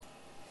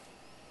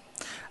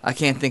I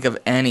can't think of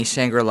any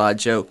Shangri-La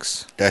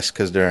jokes. That's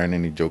because there aren't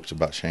any jokes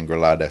about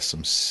Shangri-La. That's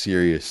some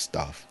serious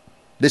stuff.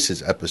 This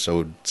is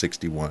episode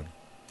 61.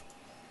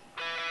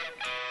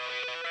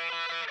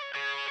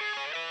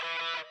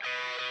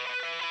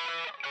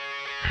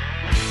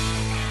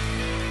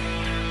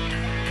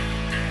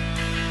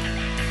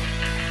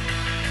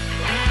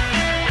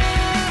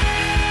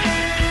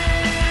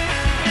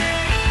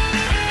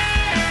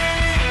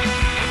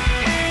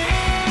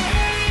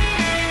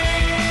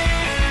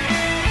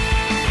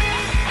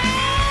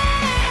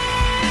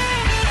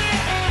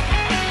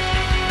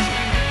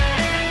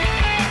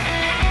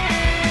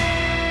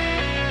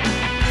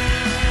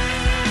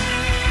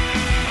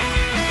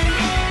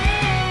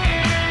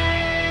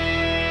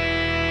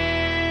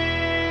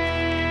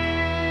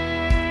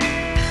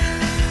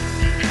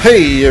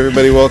 Hey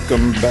everybody,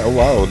 welcome back.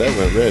 Wow, that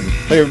went red.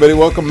 Hey everybody,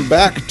 welcome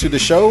back to the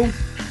show.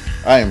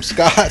 I am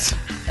Scott.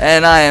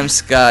 And I am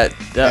Scott.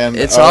 And,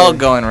 it's all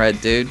going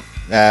red, dude.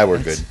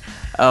 We're good.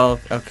 Oh,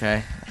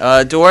 okay.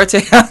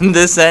 Duarte on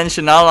this end,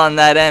 Chanel on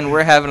that end.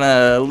 We're having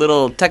a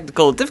little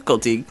technical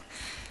difficulty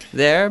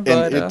there,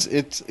 but And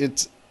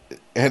it's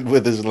and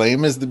with as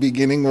lame as the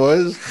beginning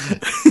was,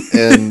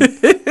 and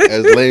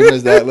as lame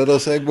as that little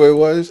segue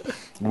was,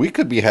 we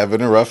could be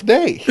having a rough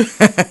day.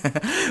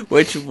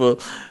 which will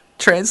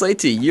translate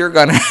to you're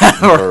gonna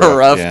have a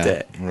rough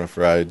day. Rough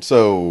ride.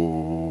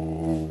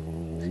 So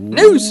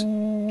News.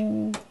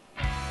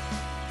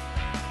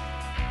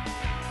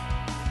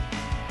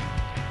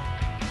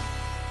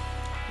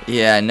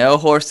 Yeah, no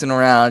horsing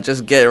around.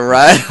 Just get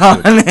right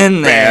on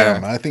in there.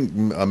 Bam. I think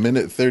a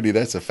minute 30.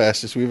 That's the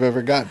fastest we've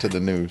ever got to the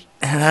news.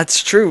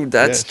 That's true.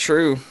 That's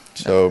true.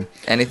 So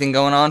anything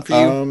going on for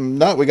you?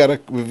 No,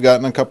 we've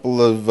gotten a couple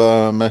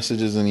of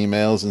messages and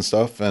emails and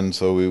stuff, and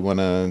so we want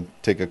to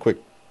take a quick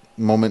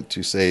moment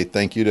to say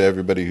thank you to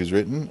everybody who's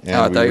written. And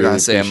I thought you were going to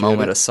say a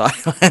moment of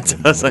silence.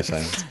 I was like,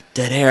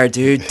 dead air,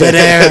 dude, dead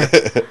air.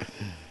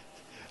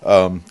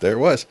 There it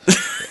was.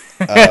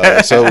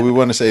 So we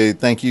want to say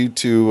thank you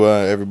to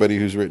everybody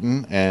who's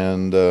written,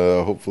 and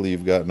hopefully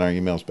you've gotten our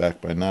emails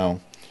back by now.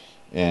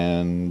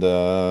 And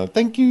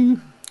thank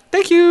you.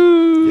 Thank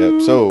you.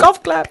 Yep. So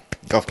golf clap.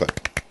 Golf clap.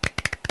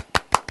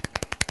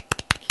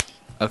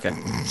 Okay.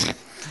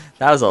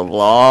 That was a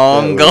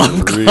long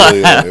golf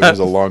clap. It was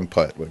a long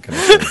putt. What can I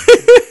say?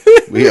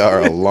 We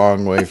are a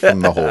long way from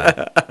the hole.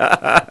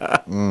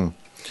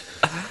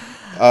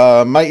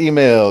 My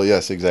email,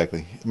 yes,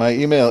 exactly. My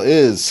email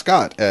is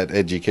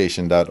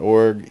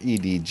scott@education.org,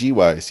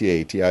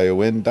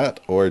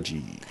 edgycation.org.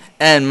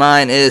 And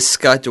mine is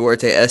Scott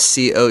Duarte,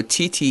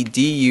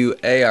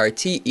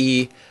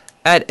 SCOTTDUARTE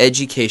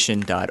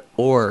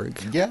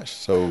 @education.org. Yes.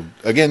 So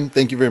again,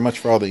 thank you very much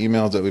for all the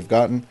emails that we've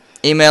gotten.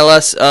 Email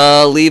us,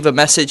 leave a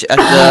message at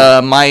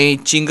the My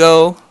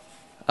Jingo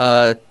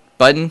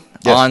button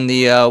on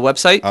the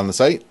website. On the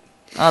site.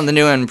 On the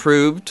new and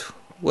improved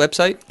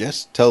website.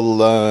 Yes.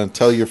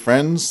 Tell your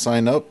friends,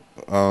 sign up.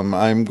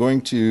 I'm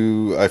going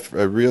to. I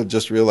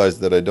just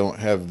realized that I don't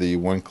have the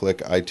one-click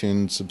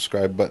iTunes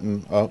subscribe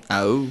button up.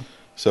 Oh.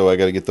 So I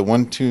got to get the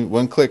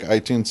one-click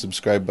iTunes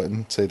subscribe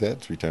button. Say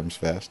that 3 times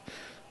fast.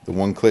 The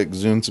one-click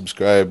Zune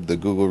subscribe, the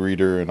Google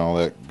Reader, and all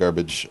that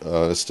garbage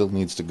still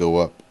needs to go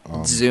up.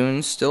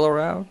 Zune's still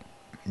around?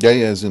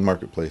 Yeah, Zune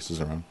Marketplace is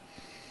around.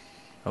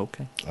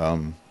 Okay.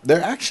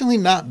 They're actually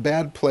not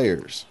bad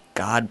players.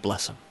 God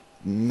bless them.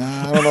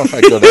 Nah, I don't know if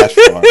I go that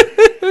far,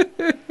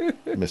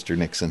 Mr.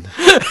 Nixon.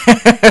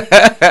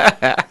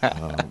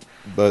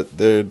 But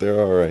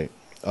they're all right.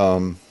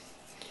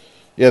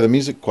 Yeah, the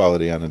music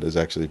quality on it is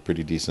actually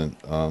pretty decent.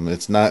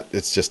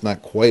 It's just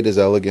not quite as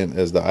elegant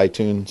as the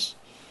iTunes.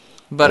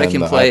 But it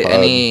can play iPod,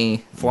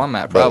 any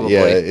format, probably.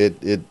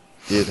 But yeah,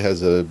 it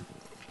has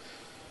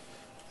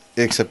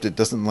except it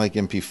doesn't like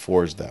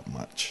MP4s that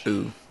much.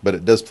 Ooh. But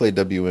it does play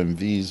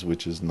WMVs,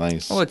 which is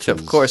nice. Which,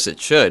 of course, it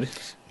should.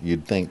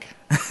 You'd think.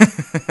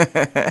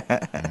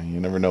 You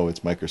never know.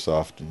 It's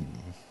Microsoft. And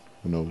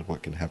who knows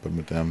what can happen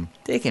with them.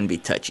 They can be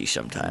touchy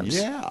sometimes.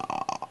 Yeah.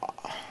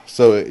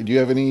 So, do you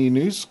have any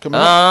news coming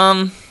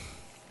up?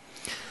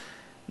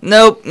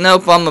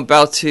 Nope. I'm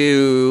about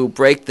to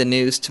break the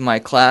news to my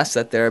class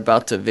that they're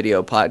about to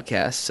video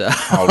podcast. So.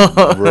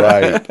 All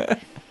right.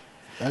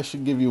 I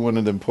should give you one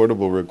of them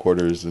portable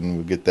recorders, and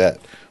we'll get that.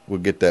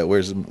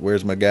 Where's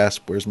my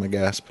gasp? Where's my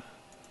gasp?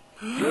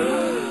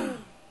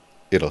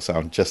 It'll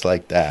sound just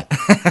like that.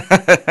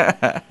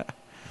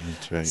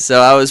 That's right.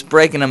 So I was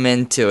breaking them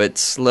into it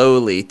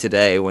slowly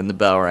today when the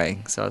bell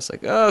rang. So I was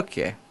like,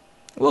 okay,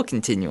 we'll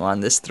continue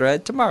on this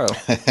thread tomorrow.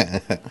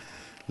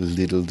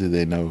 Little do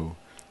they know.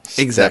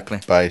 Exactly.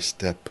 Step by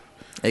step.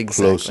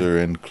 Exactly. Closer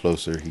and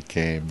closer he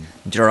came.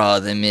 Draw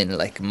them in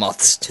like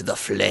moths to the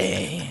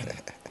flame.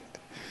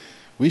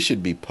 We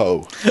should be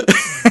Poe.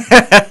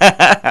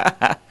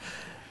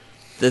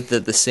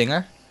 The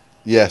singer?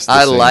 Yes,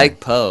 I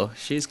like Poe.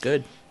 She's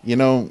good. You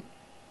know,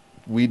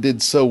 we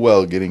did so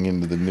well getting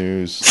into the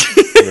news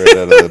right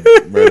out of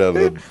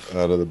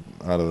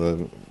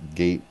the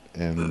gate,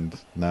 and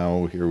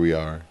now here we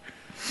are.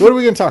 So what are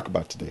we going to talk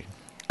about today?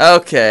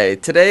 Okay,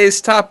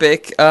 today's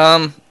topic,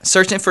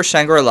 searching for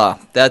Shangri-La.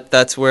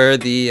 That's where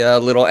the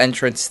little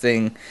entrance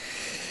thing,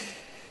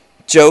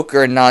 joke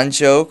or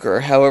non-joke, or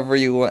however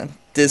you want,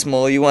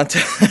 dismal you want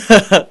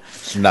to,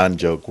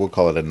 Non-joke. We'll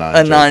call it a a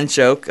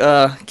non-joke.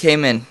 non-joke,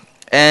 came in.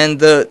 And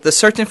the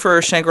searching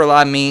for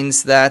Shangri-La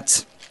means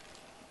that,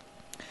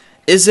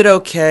 is it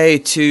okay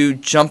to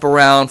jump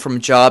around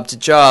from job to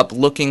job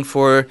looking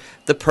for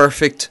the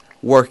perfect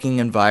working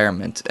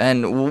environment?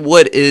 And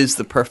what is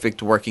the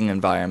perfect working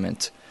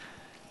environment?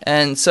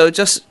 And so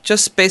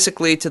just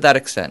basically to that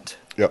extent.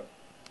 Yep.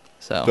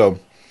 So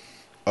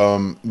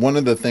One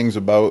of the things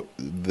about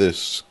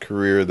this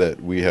career that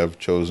we have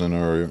chosen,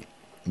 or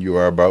you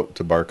are about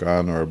to bark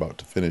on, or about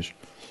to finish,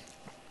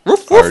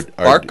 roof, roof,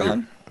 bark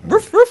on.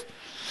 Roof, roof.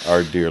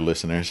 our dear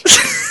listeners,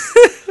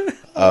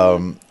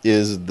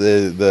 is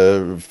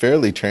the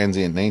fairly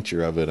transient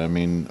nature of it. I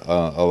mean,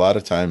 a lot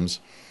of times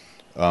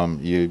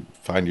you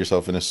find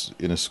yourself in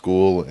a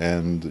school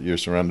and you're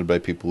surrounded by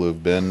people who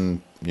have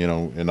been,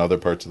 in other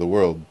parts of the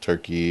world.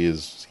 Turkey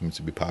seems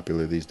to be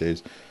popular these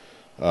days.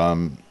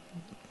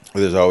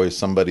 There's always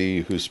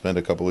somebody who spent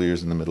a couple of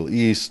years in the Middle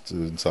East,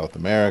 in South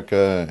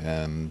America,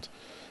 and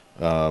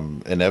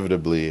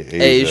inevitably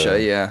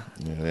Asia, yeah.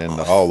 And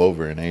all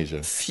over in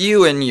Asia.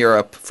 Few in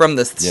Europe from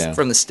the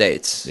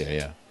States.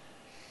 Yeah.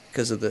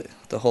 Because of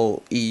the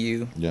whole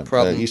EU Yeah,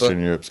 problem. Eastern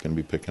Europe's going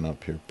to be picking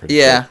up here pretty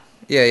Yeah,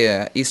 quick.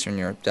 yeah. Eastern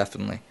Europe,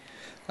 definitely.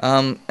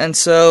 And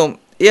so,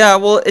 yeah,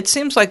 well, it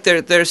seems like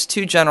there's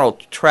two general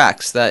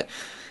tracks that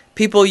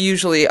people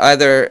usually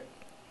either,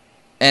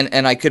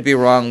 and I could be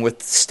wrong with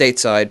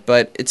stateside,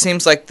 but it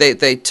seems like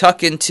they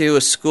tuck into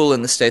a school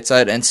in the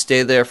stateside and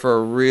stay there for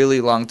a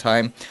really long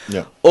time.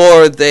 Yeah.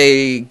 Or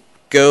they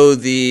go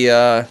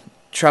the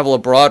travel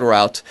abroad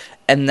route,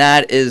 and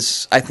that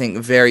is, I think,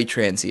 very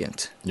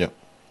transient. Yep.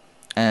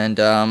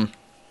 And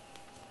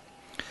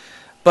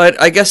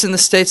but I guess in the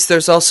States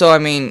there's also, I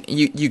mean,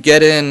 you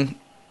get in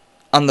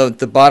on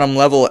the bottom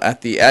level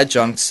at the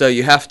adjunct, so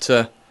you have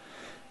to,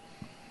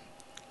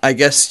 I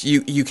guess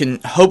you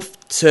can hope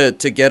to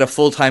get a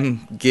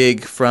full-time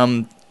gig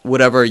from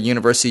whatever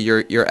university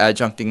you're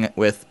adjuncting it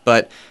with,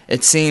 but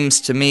it seems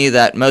to me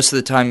that most of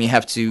the time you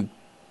have to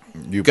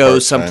go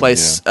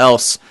someplace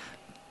else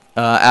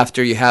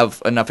after you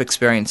have enough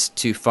experience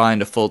to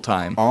find a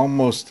full-time.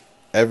 Almost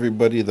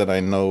everybody that I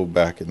know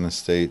back in the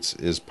States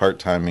is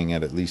part-timing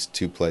at least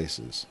two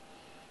places.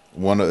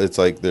 It's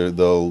like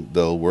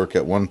they'll work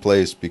at one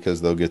place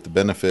because they'll get the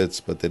benefits,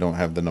 but they don't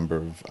have the number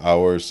of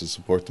hours to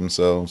support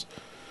themselves,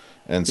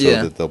 and so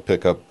that they'll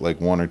pick up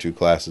like one or two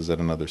classes at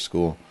another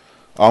school.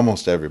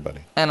 Almost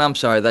everybody. And I'm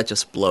sorry, that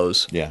just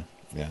blows. Yeah.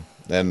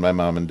 And my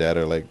mom and dad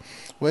are like,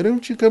 "Why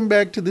don't you come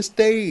back to the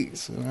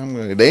States?" And I'm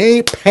like, "They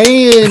ain't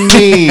paying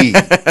me."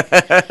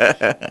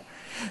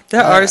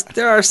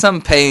 There are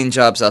some paying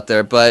jobs out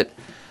there, but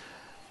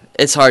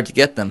it's hard to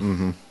get them.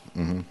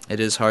 Mm-hmm. It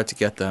is hard to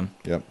get them.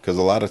 Yep, because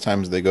a lot of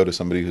times they go to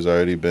somebody who's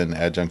already been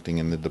adjuncting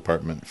in the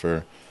department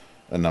for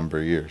a number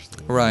of years.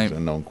 Right. There's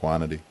a known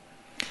quantity.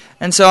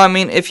 And so, I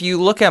mean, if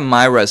you look at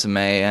my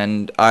resume,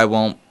 and I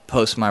won't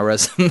post my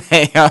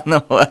resume on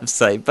the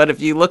website, but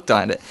if you looked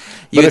on it,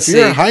 you would see... But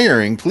if you're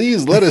hiring,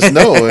 please let us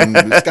know, and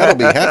Scott will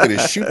be happy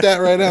to shoot that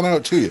right on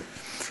out to you.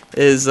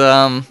 Is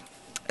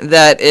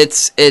that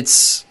it's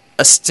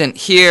a stint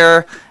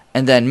here,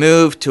 and then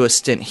move to a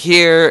stint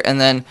here,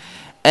 and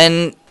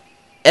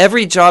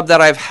every job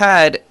that I've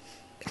had,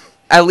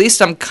 at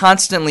least I'm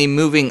constantly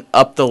moving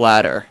up the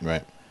ladder.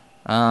 Right.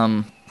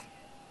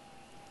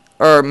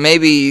 Or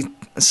maybe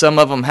some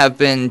of them have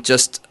been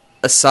just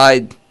a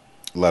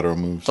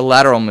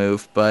lateral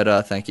move,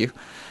 but thank you.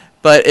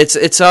 But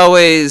it's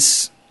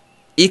always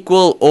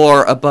equal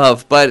or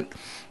above. But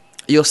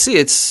you'll see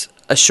it's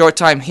a short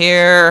time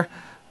here,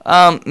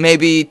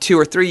 maybe 2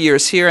 or 3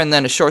 years here, and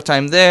then a short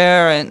time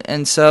there,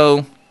 and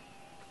so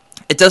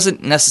it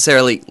doesn't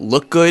necessarily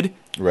look good.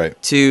 Right.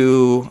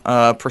 To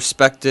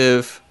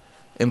prospective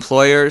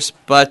employers,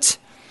 but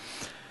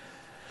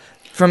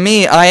for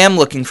me, I am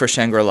looking for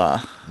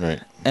Shangri-La.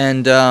 Right.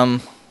 And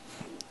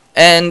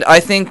I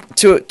think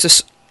to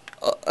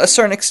a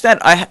certain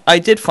extent, I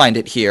did find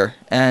it here,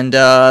 and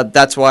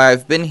that's why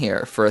I've been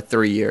here for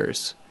 3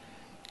 years,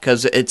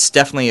 because it's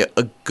definitely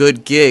a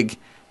good gig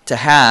to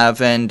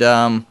have,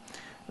 and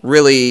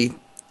really,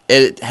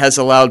 it has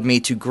allowed me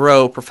to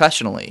grow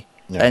professionally.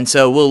 Yeah. And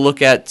so we'll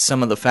look at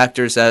some of the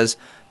factors as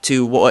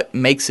to what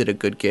makes it a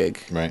good gig.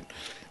 Right.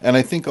 And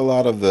I think a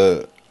lot of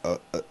the,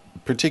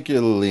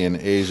 particularly in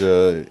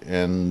Asia,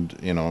 and,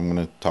 I'm going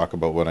to talk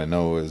about what I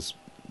know as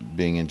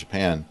being in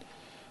Japan,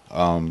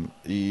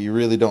 you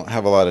really don't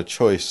have a lot of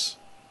choice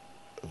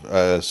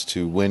as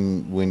to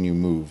when you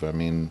move. I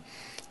mean,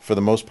 for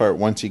the most part,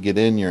 once you get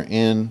in, you're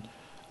in,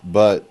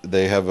 but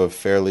they have a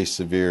fairly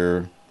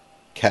severe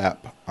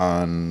cap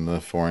on the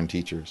foreign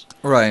teachers.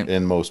 Right.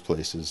 In most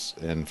places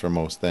and for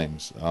most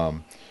things.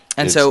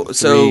 And it's so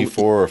 3,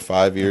 4, or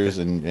 5 years,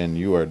 okay. and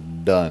you are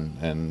done.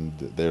 And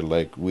they're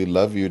like, "We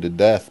love you to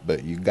death,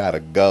 but you gotta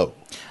go."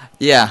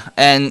 Yeah,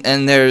 and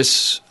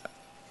there's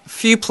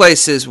few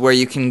places where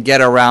you can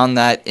get around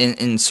that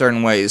in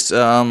certain ways.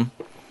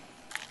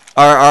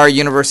 Our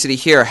university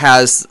here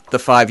has the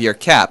 5-year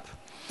cap,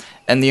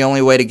 and the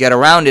only way to get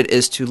around it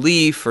is to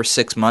leave for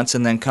 6 months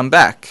and then come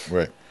back.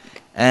 Right.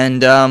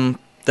 And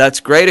that's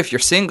great if you're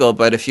single,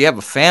 but if you have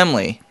a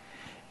family,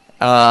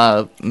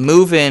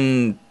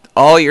 moving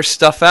all your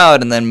stuff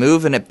out and then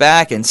moving it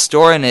back and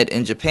storing it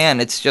in Japan,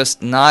 it's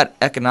just not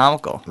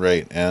economical.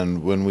 Right.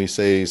 And when we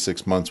say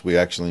 6 months, we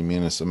actually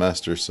mean a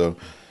semester. So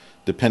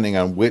depending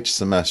on which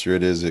semester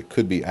it is, it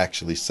could be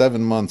actually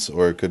 7 months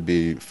or it could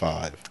be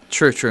 5.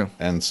 True.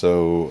 And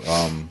so,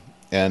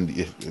 and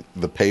if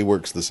the pay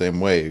works the same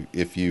way.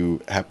 If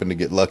you happen to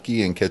get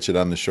lucky and catch it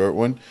on the short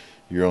one,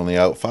 you're only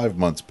out 5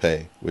 months'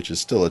 pay, which is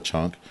still a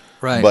chunk.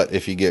 Right. But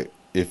if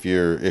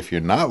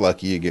you're not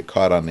lucky, you get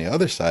caught on the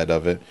other side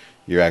of it,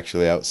 you're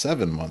actually out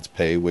 7 months'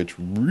 pay, which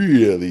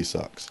really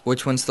sucks.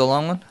 Which one's the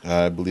long one?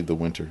 I believe the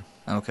winter.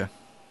 Okay.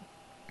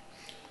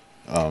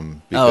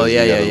 Because you got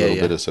a little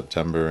bit of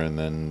September, and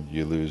then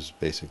you lose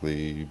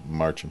basically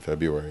March and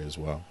February as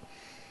well.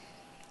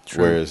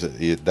 True. Whereas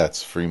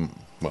that's free,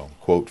 well,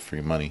 quote,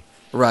 free money.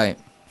 Right.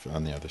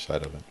 On the other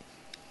side of it.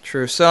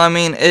 True. So, I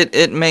mean,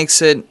 it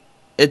makes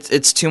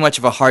it's too much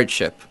of a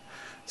hardship.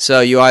 So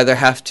you either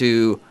have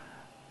to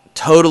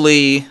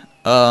totally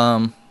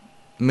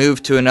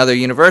move to another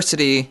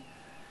university.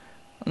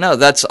 No,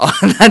 that's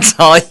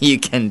all you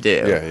can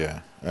do. Yeah.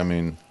 I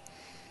mean,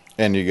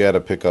 and you got to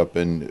pick up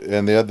and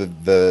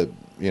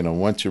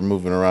once you're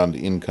moving around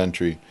in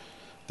country,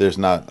 there's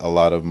not a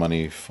lot of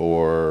money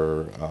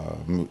for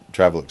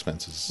travel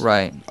expenses.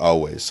 Right.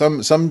 Always.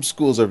 Some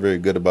schools are very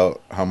good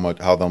about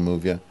how they'll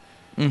move you,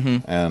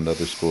 and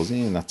other schools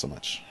not so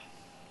much.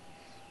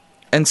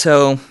 And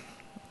so,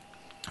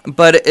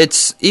 but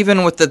it's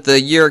even with the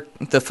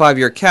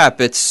 5-year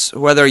cap, it's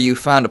whether you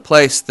found a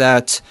place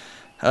that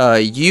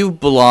you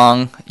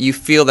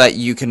feel that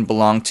you can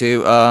belong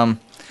to,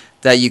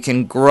 that you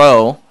can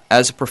grow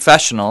as a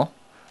professional,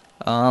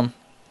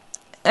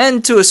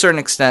 and to a certain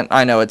extent,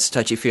 I know it's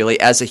touchy-feely,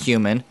 as a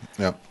human.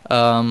 Yeah.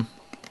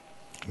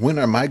 When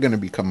am I going to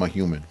become a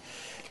human?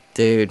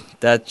 Dude,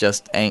 that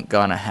just ain't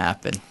gonna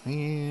happen.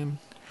 Man.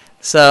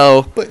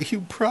 So. But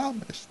you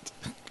promised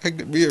I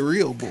could be a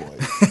real boy.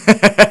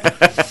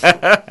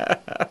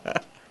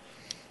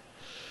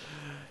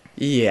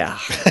 Yeah.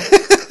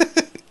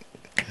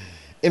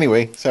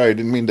 Anyway, sorry,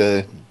 didn't mean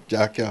to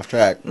jock you off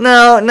track.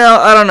 No,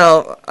 I don't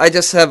know. I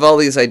just have all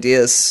these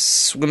ideas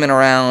swimming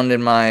around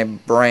in my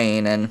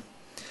brain, and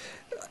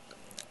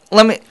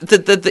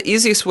the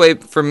easiest way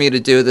for me to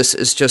do this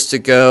is just to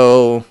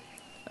go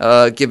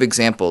give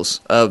examples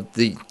of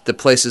the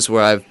places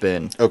where I've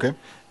been. Okay.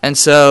 And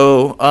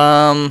so,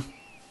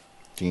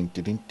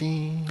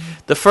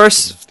 the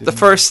first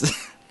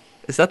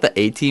is that the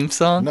A-Team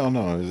song? No,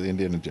 it was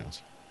Indiana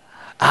Jones.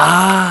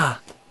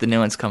 The new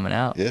one's coming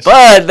out. Yes.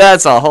 But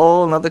that's a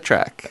whole nother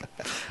track.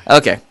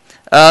 Okay.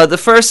 The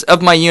first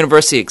of my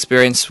university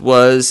experience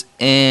was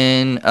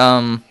in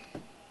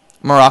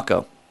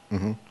Morocco,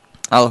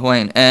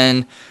 Alajuane.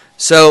 And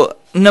so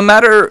no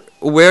matter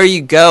where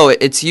you go,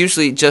 it's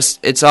usually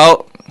usually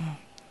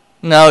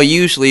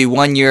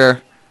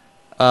 1-year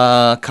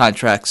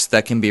contracts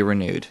that can be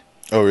renewed.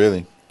 Oh,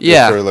 really?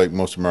 Yeah. For like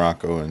most of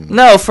Morocco and...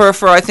 No,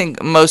 for I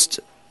think most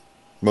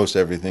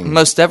everything.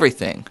 Most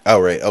everything. Oh,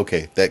 right.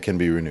 Okay. That can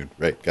be renewed.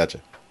 Right. Gotcha.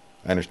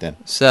 I understand.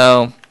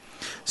 So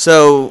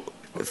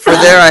for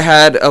there I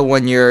had a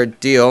 1-year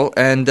deal,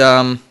 and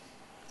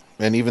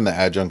even the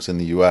adjuncts in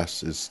the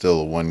U.S. is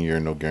still 1 year,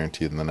 no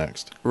guarantee in the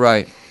next.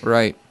 Right.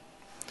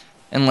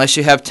 Unless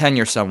you have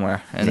tenure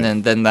somewhere,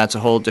 and then that's a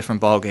whole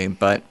different ballgame.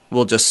 But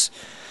we'll just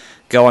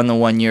go on the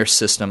 1-year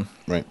system.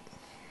 Right.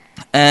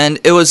 And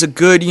it was a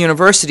good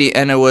university,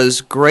 and it was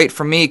great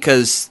for me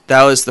because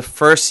that was the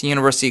first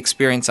university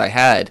experience I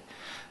had.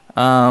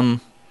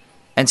 And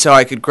so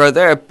I could grow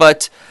there.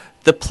 But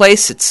the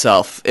place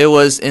itself, it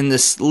was in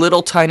this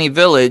little tiny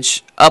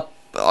village up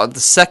the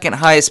second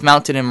highest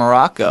mountain in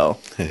Morocco.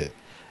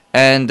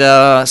 And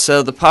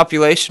so the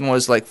population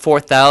was like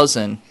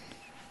 4,000,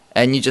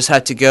 and you just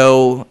had to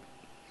go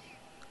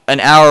an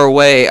hour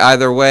away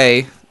either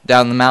way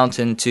down the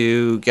mountain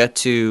to get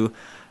to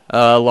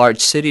a large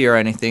city or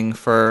anything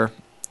for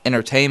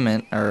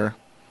entertainment or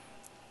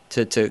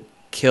to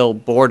kill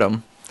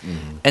boredom.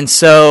 And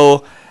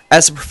so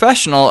as a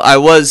professional, I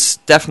was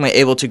definitely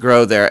able to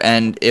grow there,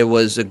 and it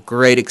was a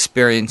great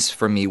experience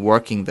for me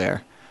working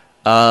there.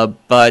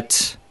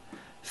 But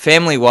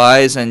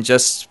family-wise and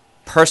just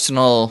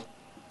personal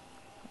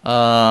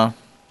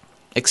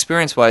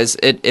experience-wise,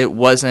 it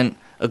wasn't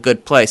a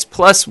good place.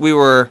 Plus,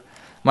 my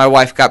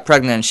wife got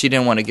pregnant, and she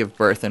didn't want to give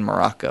birth in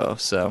Morocco,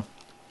 so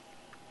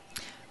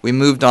we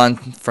moved on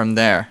from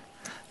there.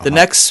 The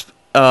next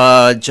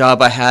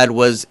job I had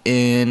was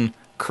in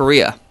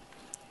Korea,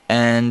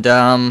 and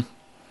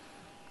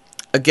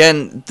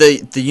again,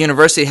 the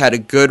university had a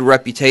good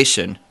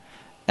reputation,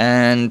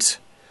 and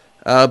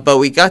but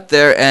we got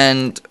there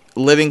and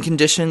living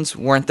conditions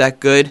weren't that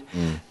good.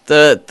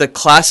 The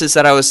classes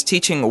that I was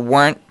teaching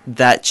weren't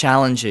that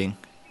challenging,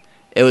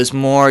 It was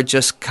more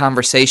just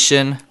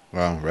conversation.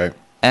 Wow, right.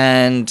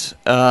 And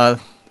I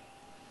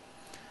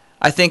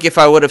think if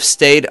I would have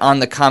stayed on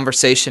the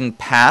conversation teaching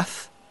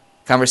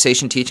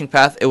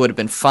path, it would have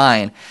been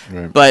fine.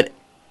 Right. But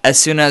as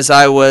soon as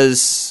I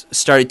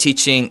started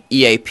teaching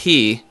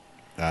EAP,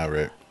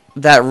 Right.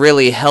 that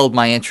really held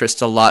my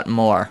interest a lot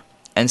more.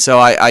 And so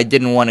I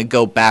didn't want to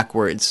go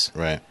backwards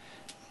Right.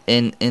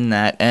 in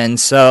that. And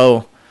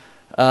so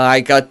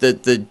I got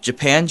the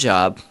Japan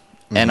job,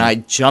 and I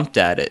jumped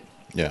at it.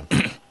 Yeah.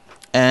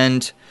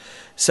 And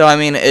so, I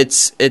mean,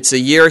 it's a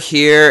year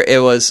here. It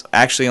was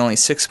actually only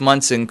 6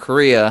 months in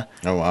Korea.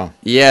 Oh, wow.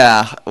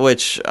 Yeah,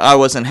 which I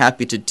wasn't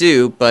happy to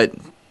do, but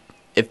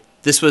if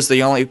this was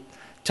the only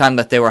time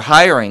that they were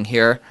hiring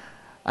here,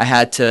 I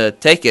had to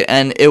take it,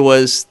 and it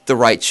was the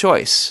right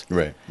choice.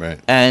 Right, right.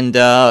 And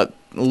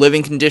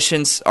living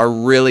conditions are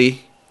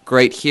really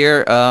great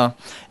here,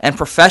 and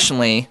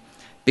professionally,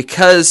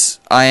 because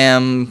I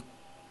am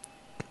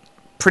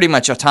pretty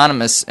much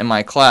autonomous in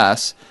my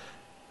class.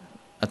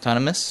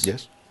 Autonomous?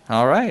 Yes.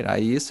 All right, I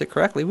used it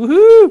correctly.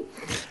 Woohoo!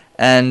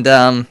 And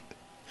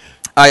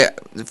I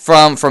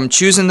from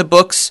choosing the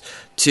books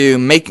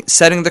to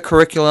setting the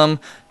curriculum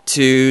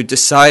to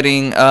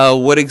deciding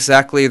what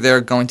exactly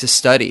they're going to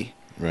study.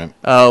 Right.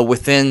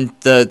 Within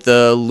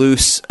the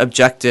loose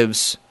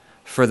objectives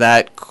for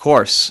that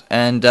course.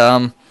 And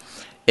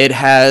it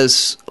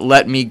has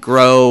let me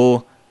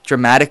grow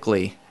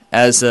dramatically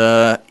as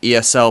a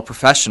ESL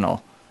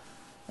professional.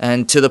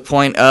 And to the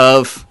point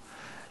of,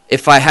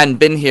 if I hadn't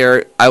been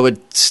here, I would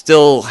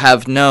still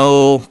have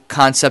no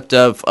concept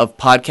of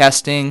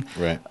podcasting,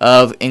 Right.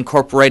 of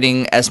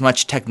incorporating as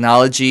much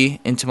technology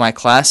into my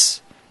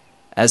class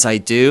as I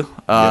do.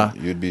 Yeah,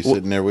 you'd be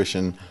sitting there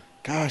wishing,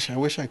 gosh, I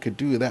wish I could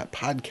do that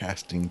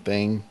podcasting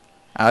thing.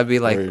 I'd be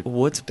like, Or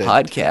what's that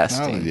podcasting?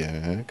 technology.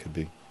 Yeah, it could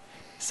be.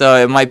 So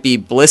it might be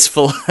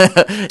blissful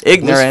ignorance.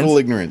 Blissful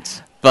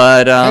ignorance.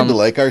 But Kind of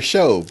like our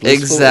show. Blissful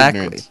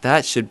exactly. Ignorance.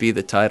 That should be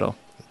the title.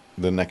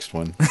 The next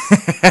one.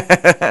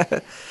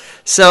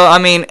 So, I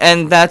mean,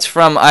 and that's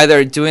from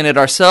either doing it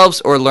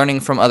ourselves or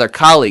learning from other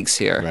colleagues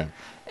here. Right.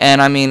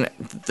 And, I mean,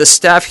 the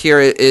staff here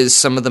is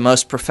some of the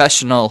most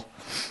professional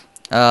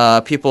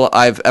people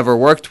I've ever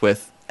worked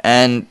with.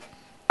 And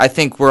I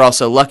think we're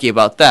also lucky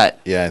about that.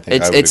 Yeah, I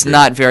think It's agree.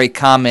 not very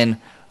common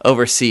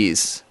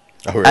overseas.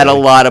 Oh, really? At a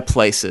lot of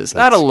places.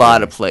 That's At a lot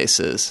scary. of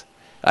places.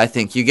 I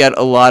think you get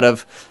a lot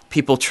of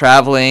people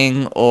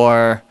traveling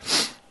or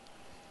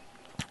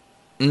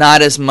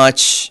not as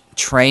much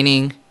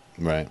training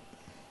Right.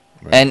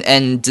 Right.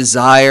 and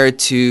desire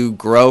to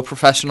grow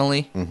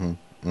professionally. Mm-hmm.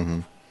 Mm-hmm.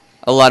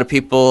 A lot of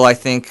people, I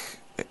think,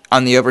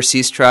 on the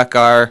overseas track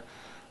are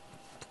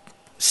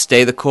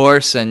stay the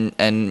course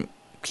and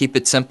keep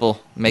it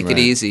simple, make it Right.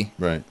 easy.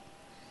 Right.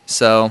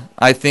 So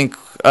I think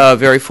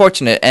very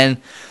fortunate. And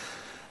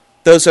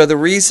those are the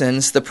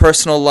reasons, the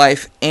personal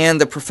life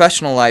and the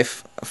professional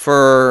life,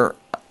 for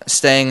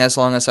staying as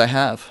long as I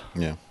have.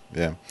 Yeah.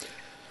 Yeah.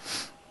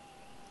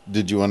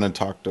 Did you want to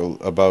talk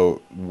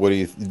about what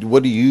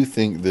do you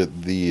think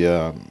that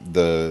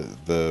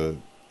the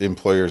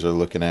employers are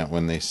looking at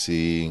when they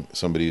see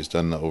somebody who's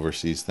done the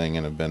overseas thing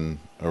and have been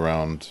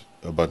around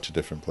a bunch of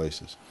different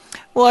places?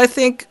 Well, I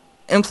think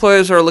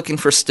employers are looking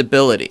for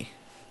stability.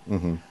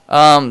 Mm-hmm.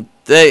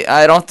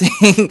 I don't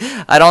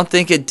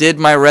think it did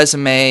my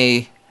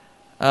resume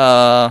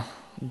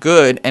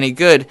any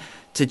good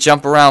to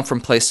jump around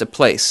from place to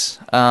place.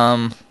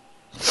 Yeah,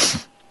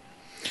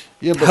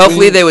 but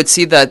Hopefully they would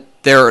see that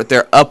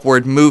their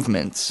upward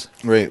movements.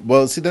 Right.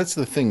 Well, see, that's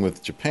the thing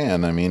with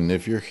Japan. I mean,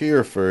 if you're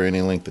here for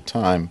any length of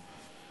time,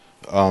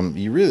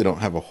 you really don't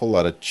have a whole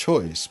lot of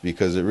choice,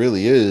 because it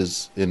really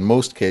is, in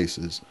most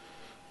cases,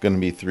 going to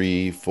be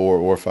 3, 4,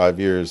 or 5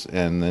 years,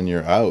 and then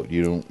you're out.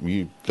 You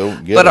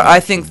don't get. But an I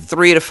option. think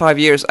 3 to 5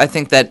 years, I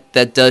think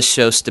that does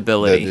show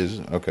stability. That is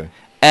okay.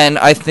 And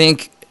I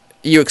think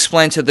you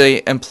explain to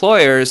the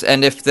employers,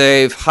 and if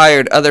they've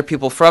hired other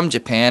people from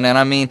Japan, and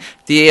I mean,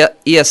 the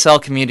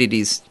ESL community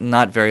is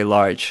not very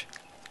large.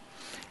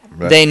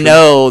 That's They true.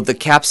 know the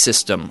cap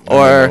system, They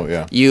or know,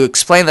 yeah. you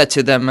explain that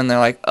to them, and they're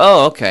like,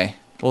 oh, okay.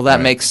 Well, that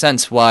Right. makes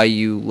sense why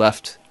you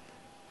left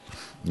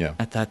Yeah.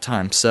 at that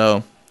time.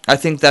 So I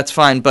think that's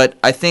fine. But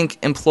I think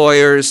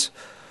employers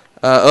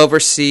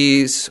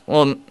overseas,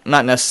 well,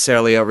 not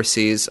necessarily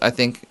overseas, I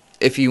think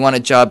if you want a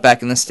job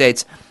back in the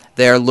States,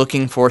 they're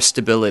looking for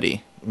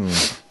stability.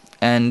 Mm.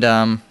 And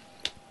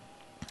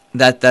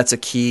that's a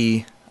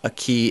key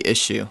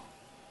issue.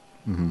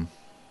 Mm-hmm.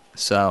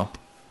 So,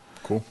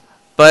 Cool.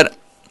 but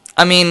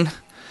I mean,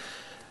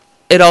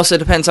 it also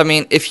depends. I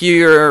mean, if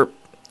you're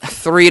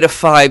 3 to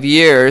 5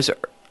 years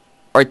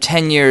or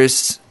 10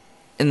 years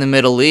in the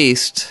Middle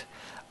East,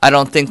 I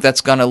don't think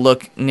that's going to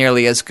look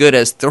nearly as good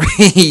as 3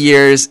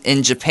 years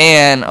in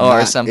Japan or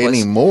Not someplace.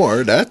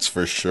 anymore, that's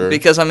for sure.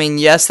 Because I mean,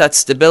 yes, that's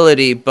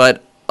stability,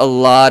 but a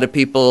lot of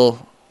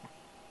people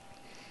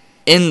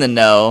in the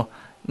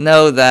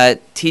know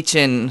that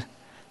teaching,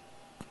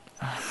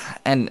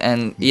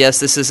 and yes,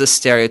 this is a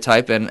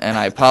stereotype, and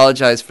I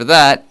apologize for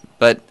that,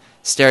 but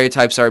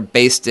stereotypes are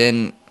based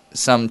in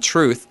some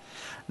truth.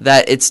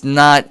 that it's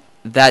not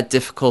that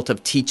difficult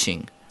of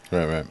teaching,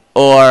 Right.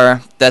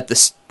 or that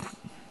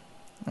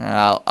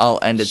I'll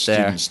end it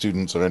there.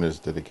 Students aren't as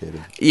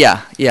dedicated.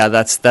 Yeah,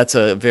 that's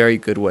a very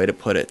good way to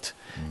put it.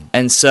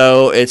 And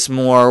so it's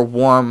more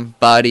warm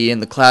body in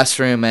the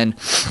classroom, and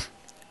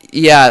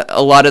yeah,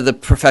 a lot of the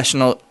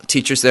professional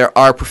teachers there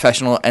are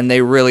professional, and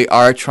they really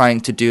are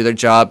trying to do their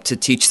job to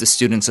teach the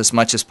students as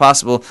much as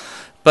possible,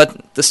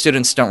 but the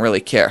students don't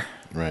really care.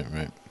 Right.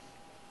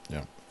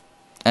 Yeah.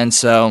 And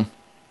so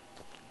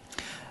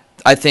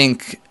I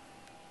think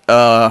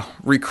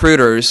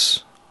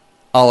recruiters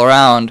all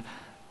around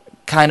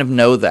kind of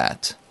know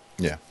that.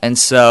 Yeah. And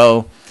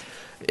so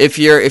if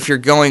you're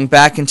going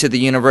back into the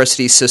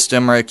university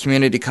system or a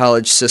community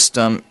college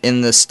system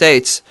in the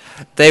States,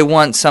 they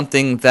want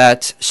something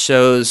that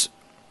shows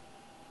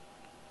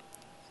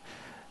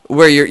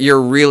where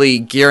you're really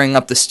gearing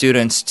up the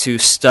students to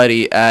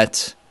study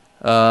at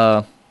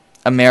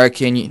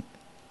American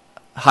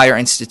higher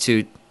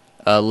institute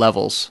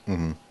levels.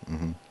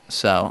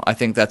 So I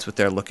think that's what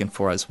they're looking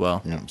for as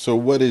well. Yeah. So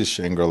what is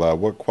Shangri-La?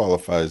 What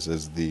qualifies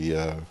as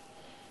the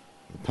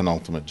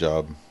penultimate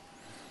job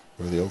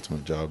or the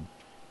ultimate job?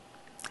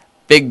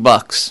 Big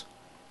bucks.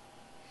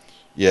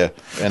 Yeah,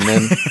 and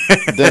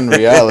then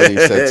reality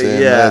sets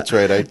in. Yeah. That's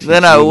right. I teach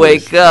Then I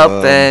English. wake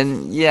up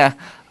and yeah.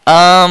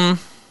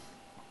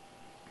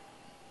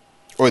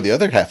 Or the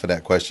other half of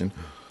that question.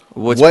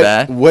 What's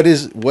bad? What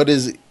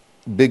is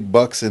big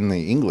bucks in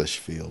the English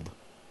field?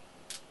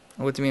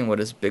 What do you mean? What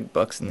is big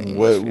bucks in the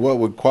English field? What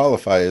would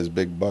qualify as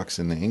big bucks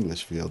in the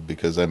English field?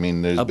 Because I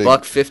mean, there's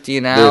 $1.50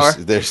 an hour.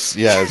 There's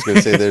yeah, I was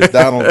gonna say there's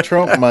Donald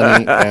Trump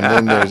money, and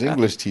then there's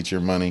English teacher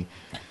money,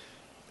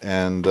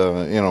 and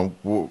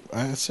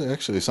that's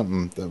actually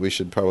something that we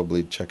should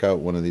probably check out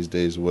one of these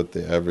days. What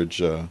the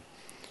average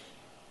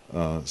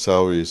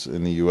salaries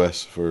in the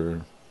U.S.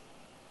 for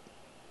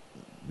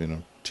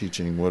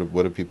teaching? What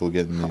do people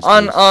get in these days?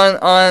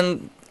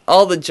 On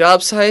all the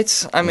job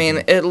sites, I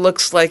mean, it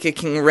looks like it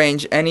can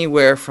range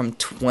anywhere from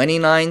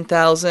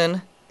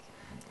 29,000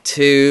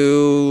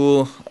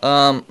 to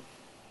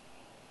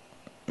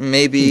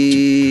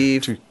maybe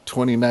to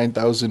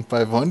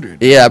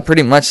 29,500. Yeah,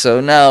 pretty much so.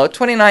 No,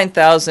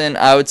 29,000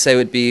 I would say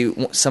would be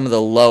some of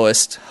the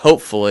lowest.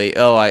 Hopefully,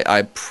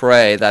 I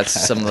pray that's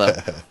some of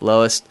the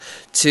lowest.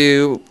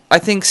 To I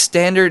think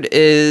standard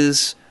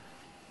is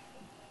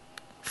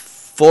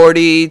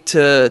 40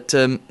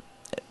 to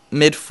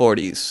mid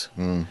 40s.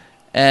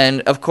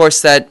 And of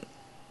course that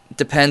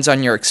depends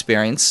on your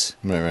experience.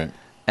 Right.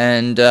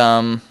 And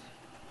I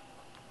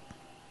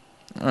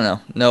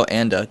don't know,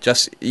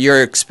 just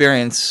your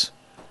experience,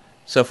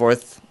 so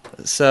forth.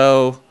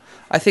 So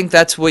I think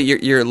that's what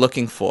you're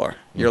looking for.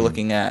 You're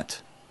looking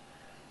at.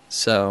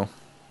 So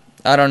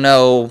I don't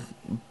know.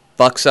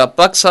 Bucks Up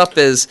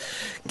is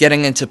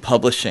getting into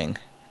publishing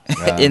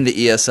in the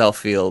ESL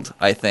field.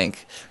 I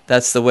think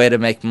that's the way to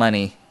make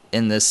money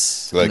in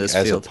this Like in this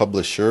as field. a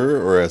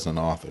publisher or as an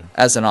author?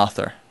 As an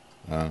author.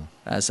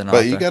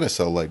 But you got to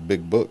sell like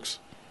big books.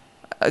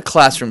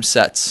 Classroom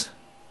sets.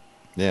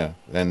 Yeah,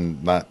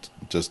 and not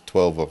just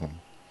 12 of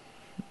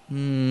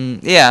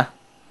them. Yeah.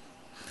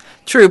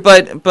 True,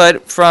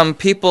 but from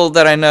people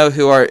that I know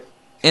who are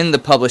in the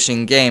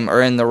publishing game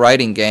or in the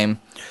writing game,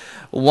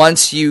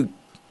 once you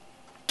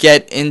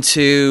get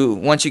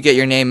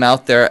your name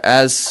out there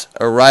as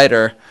a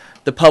writer,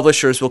 the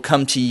publishers will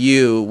come to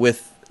you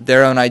with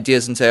their own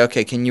ideas and say,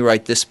 okay, can you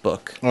write this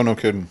book? Oh, no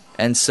kidding.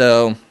 And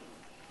so,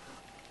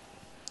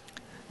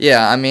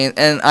 yeah, I mean,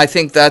 and I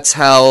think that's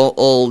how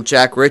old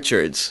Jack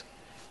Richards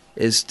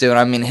is doing.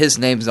 I mean, his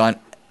name's on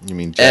You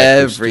mean Jack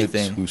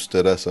everything. Who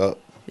stood us up?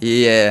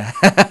 Yeah.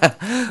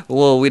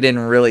 Well, we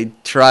didn't really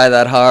try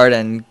that hard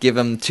and give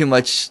him too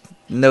much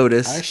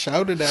notice. I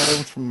shouted at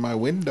him from my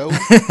window.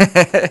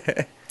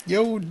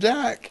 Yo,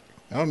 Jack.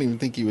 I don't even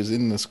think he was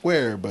in the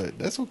square, but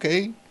that's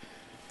okay.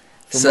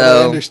 From what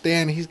I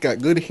understand, he's got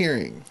good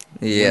hearing.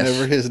 Yes.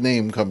 Whenever his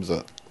name comes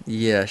up.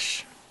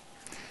 Yes.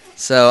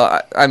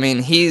 So, I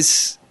mean,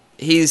 he's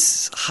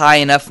high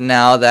enough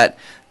now that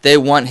they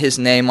want his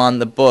name on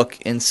the book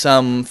in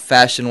some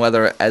fashion,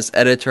 whether as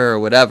editor or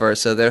whatever,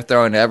 so they're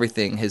throwing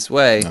everything his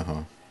way.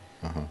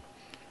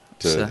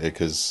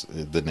 Because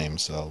the name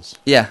sells.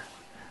 Yeah,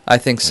 I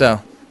think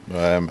so.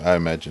 Well, I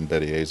imagine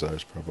Betty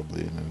Azar's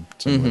probably in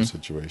a similar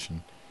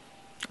situation.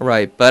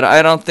 Right, but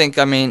I don't think,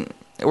 I mean,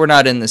 we're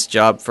not in this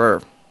job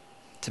to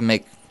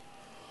make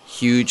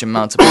huge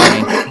amounts of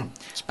money.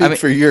 Speak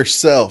for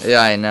yourself.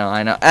 Yeah, I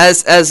know.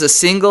 As a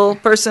single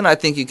person, I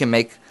think you can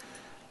make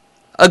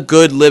a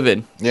good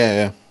living.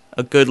 Yeah.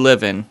 A good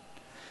living.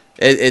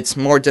 It's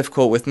more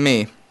difficult with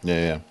me.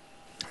 Yeah.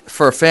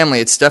 For a family,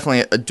 it's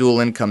definitely a dual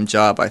income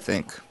job, I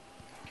think.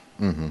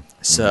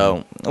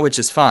 So, which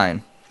is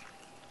fine.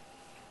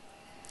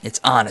 It's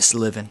honest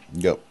living.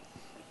 Yep.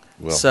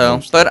 Well,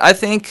 so, but I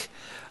think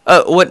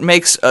what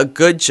makes a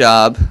good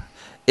job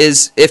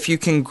is if you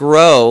can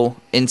grow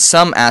in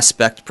some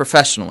aspect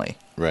professionally.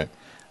 Right.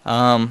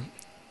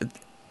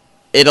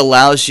 It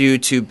allows you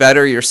to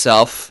better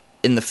yourself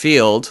in the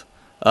field,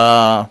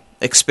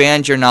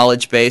 expand your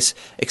knowledge base,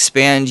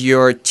 expand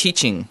your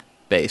teaching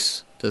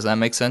base. Does that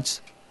make sense?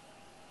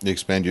 You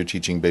expand your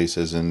teaching base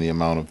as in the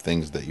amount of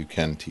things that you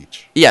can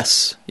teach.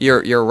 Yes,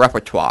 your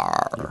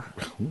repertoire.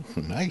 Ooh,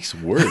 nice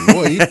word.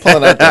 Boy, you're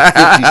pulling out the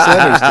 50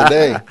 centers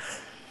today.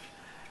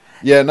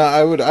 Yeah, no,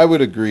 I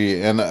would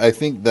agree. And I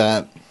think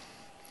that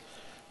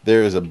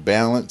there is a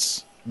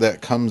balance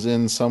that comes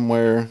in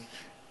somewhere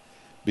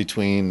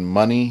between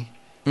money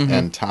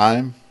and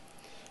time.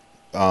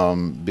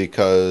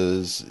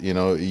 Because, you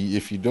know,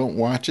 if you don't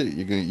watch it,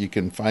 you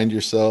can find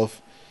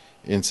yourself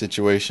in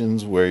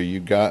situations where you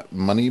got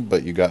money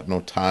but you got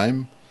no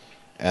time,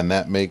 and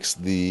that makes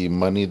the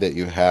money that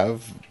you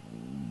have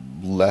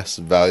less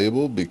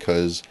valuable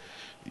because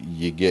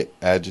you get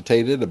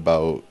agitated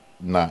about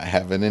not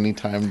having any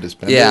time to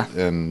spend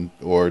it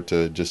or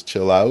to just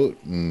chill out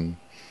and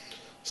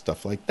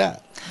stuff like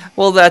that.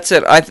 Well, that's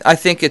it. I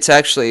think it's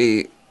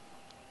actually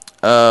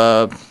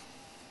a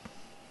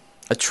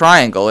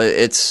triangle.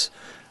 It's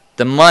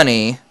the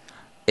money,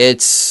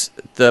 it's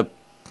the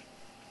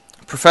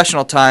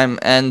professional time,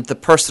 and the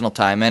personal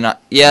time. And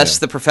yes,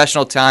 the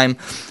professional time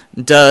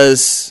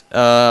does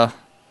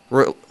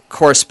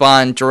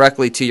correspond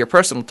directly to your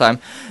personal time.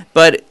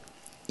 But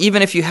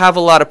even if you have a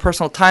lot of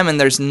personal time and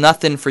there's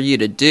nothing for you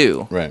to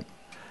do, right,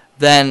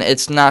 then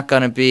it's not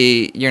going to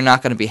be, you're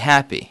not going to be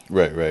happy.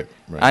 Right.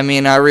 I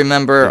mean, I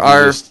remember if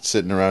you're just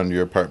sitting around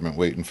your apartment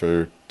waiting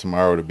for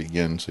tomorrow to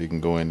begin so you can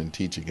go in and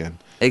teach again.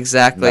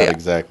 Exactly. Not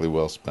exactly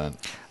well spent.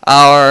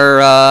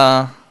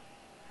 Our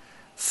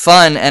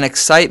fun and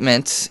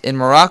excitement in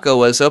Morocco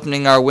was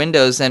opening our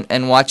windows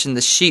and watching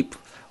the sheep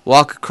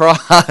walk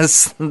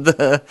across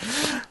the...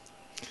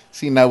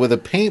 See, now with a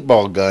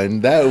paintball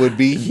gun, that would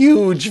be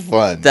huge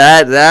fun.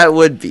 That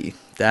would be.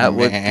 That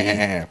would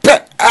be.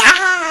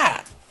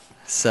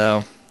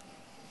 So...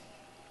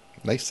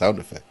 Nice sound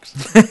effects.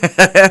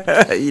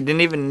 You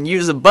didn't even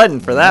use a button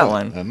for that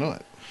one. I know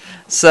it.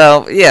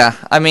 So, yeah,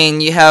 I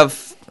mean, you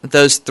have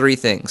those three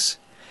things.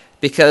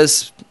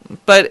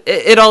 But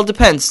it all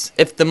depends.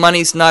 If the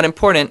money's not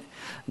important,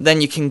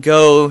 then you can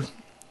go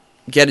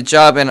get a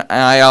job. And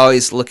I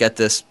always look at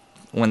this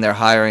when they're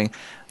hiring.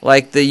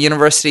 Like the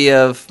University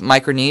of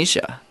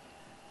Micronesia.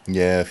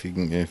 Yeah, if you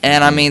can.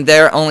 I mean,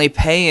 they're only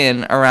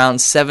paying around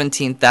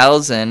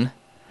 $17,000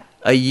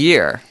 a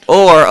year.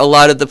 Or a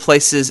lot of the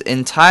places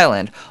in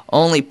Thailand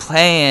only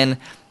paying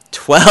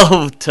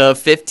 $12,000 to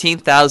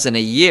 $15,000 a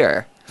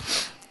year.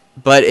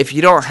 But if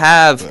you don't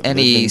have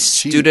any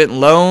student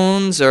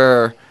loans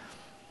or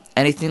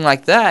anything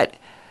like that,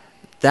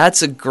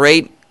 that's a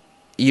great...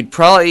 You'd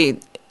probably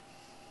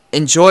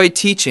enjoy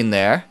teaching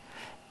there.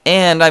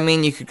 And, I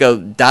mean, you could go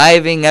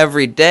diving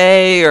every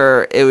day,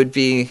 or it would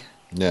be...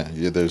 Yeah,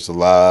 there's a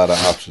lot of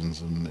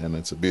options, and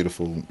it's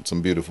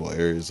some beautiful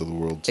areas of the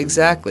world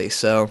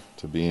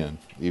to be in,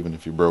 even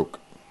if you're broke.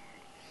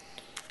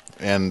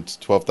 And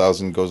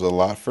 $12,000 goes a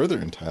lot further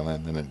in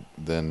Thailand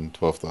than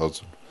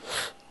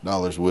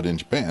 $12,000 would in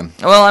Japan.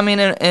 Well, I mean,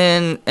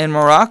 in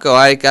Morocco,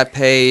 I got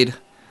paid,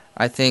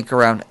 I think,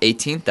 around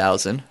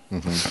 $18,000.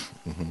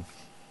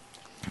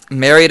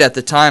 Married at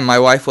the time, my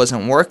wife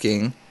wasn't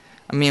working.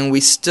 I mean, we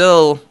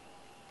still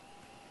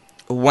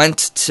went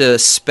to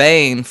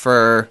Spain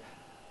for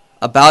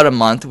about a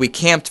month. We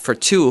camped for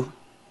 2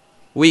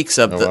 weeks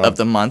of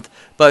the month,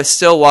 but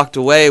still walked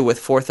away with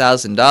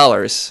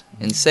 $4,000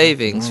 in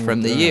savings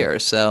from the year.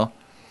 So,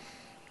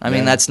 I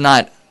mean, that's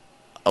not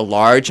a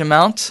large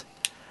amount,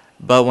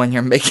 but when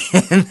you're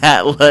making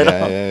that little...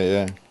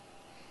 Yeah.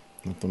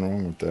 Nothing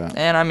wrong with that.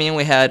 And, I mean,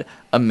 we had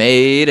a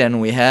maid, and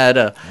we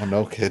had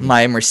no kidding.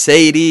 My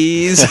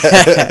Mercedes.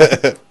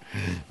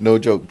 No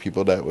joke,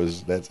 people.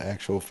 That's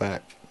actual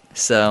fact.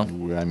 So,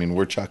 I mean,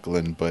 we're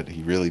chuckling, but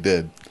he really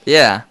did.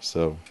 Yeah.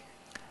 So,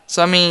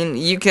 I mean,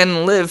 you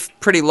can live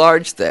pretty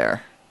large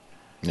there.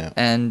 Yeah.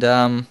 And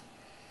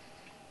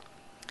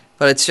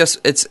but it's just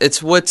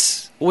it's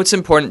what's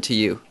important to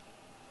you.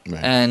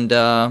 Right. And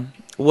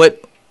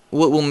what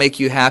will make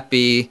you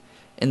happy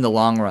in the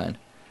long run.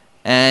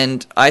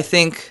 And I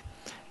think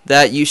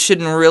that you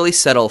shouldn't really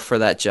settle for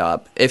that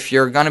job. If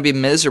you're going to be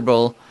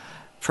miserable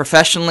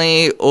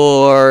professionally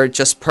or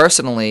just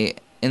personally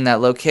in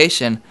that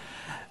location,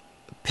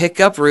 pick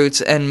up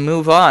roots and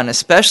move on,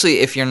 especially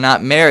if you're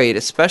not married.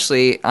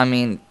 Especially, I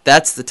mean,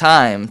 that's the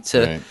time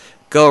to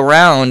go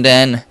around,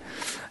 and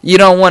you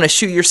don't want to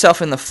shoot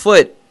yourself in the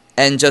foot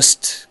and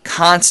just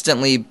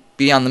constantly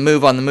be on the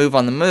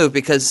move,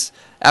 because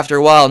after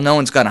a while, no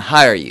one's going to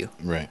hire you.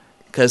 Right.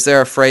 Because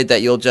they're afraid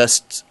that you'll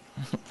just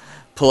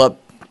pull up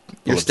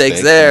your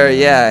stakes there,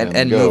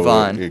 and move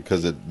on.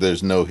 Because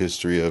there's no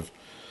history of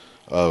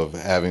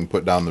having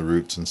put down the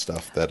roots and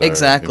stuff that are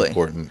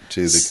important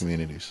to the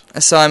communities.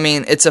 So, I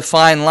mean, it's a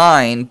fine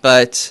line,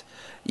 but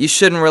you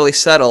shouldn't really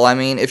settle. I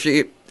mean,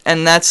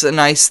 and that's a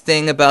nice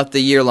thing about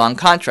the year-long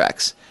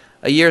contracts.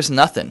 A year's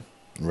nothing.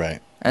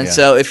 Right. And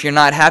so if you're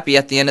not happy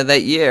at the end of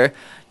that year,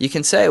 you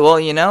can say, well,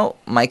 you know,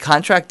 my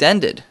contract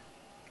ended.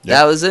 Yep.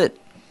 That was it.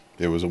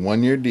 It was a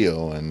 1-year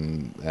deal,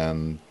 and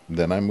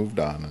then I moved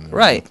on, and there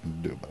was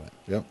nothing to do about it.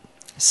 Yep.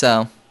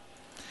 So,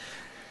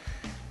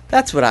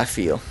 That's what I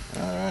feel.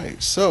 All right.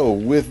 So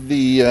with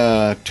the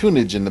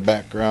tunage in the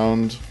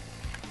background,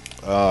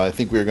 I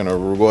think we're going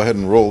to go ahead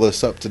and roll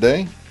this up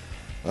today.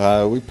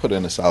 We put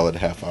in a solid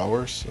half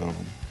hour, so...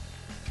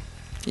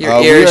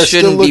 Your we ears are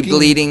still shouldn't be looking-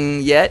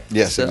 bleeding yet.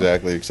 Yes, so-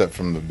 exactly, except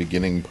from the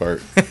beginning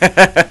part.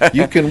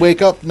 You can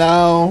wake up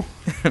now.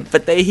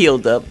 But they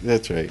healed up.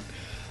 That's right.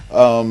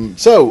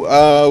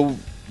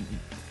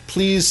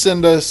 Please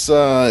send us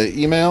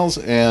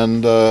emails,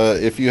 and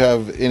if you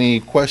have any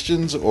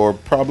questions or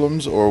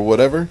problems or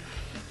whatever,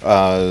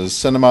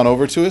 send them on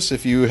over to us.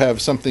 If you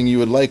have something you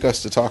would like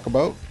us to talk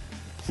about,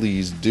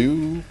 please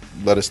do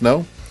let us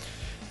know,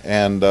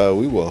 and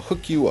we will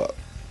hook you up.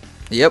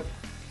 Yep.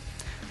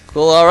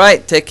 Cool. All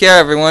right. Take care,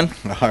 everyone.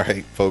 All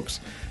right, folks.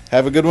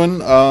 Have a good one.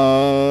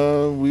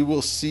 We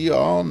will see you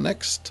all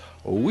next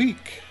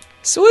week.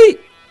 Sweet.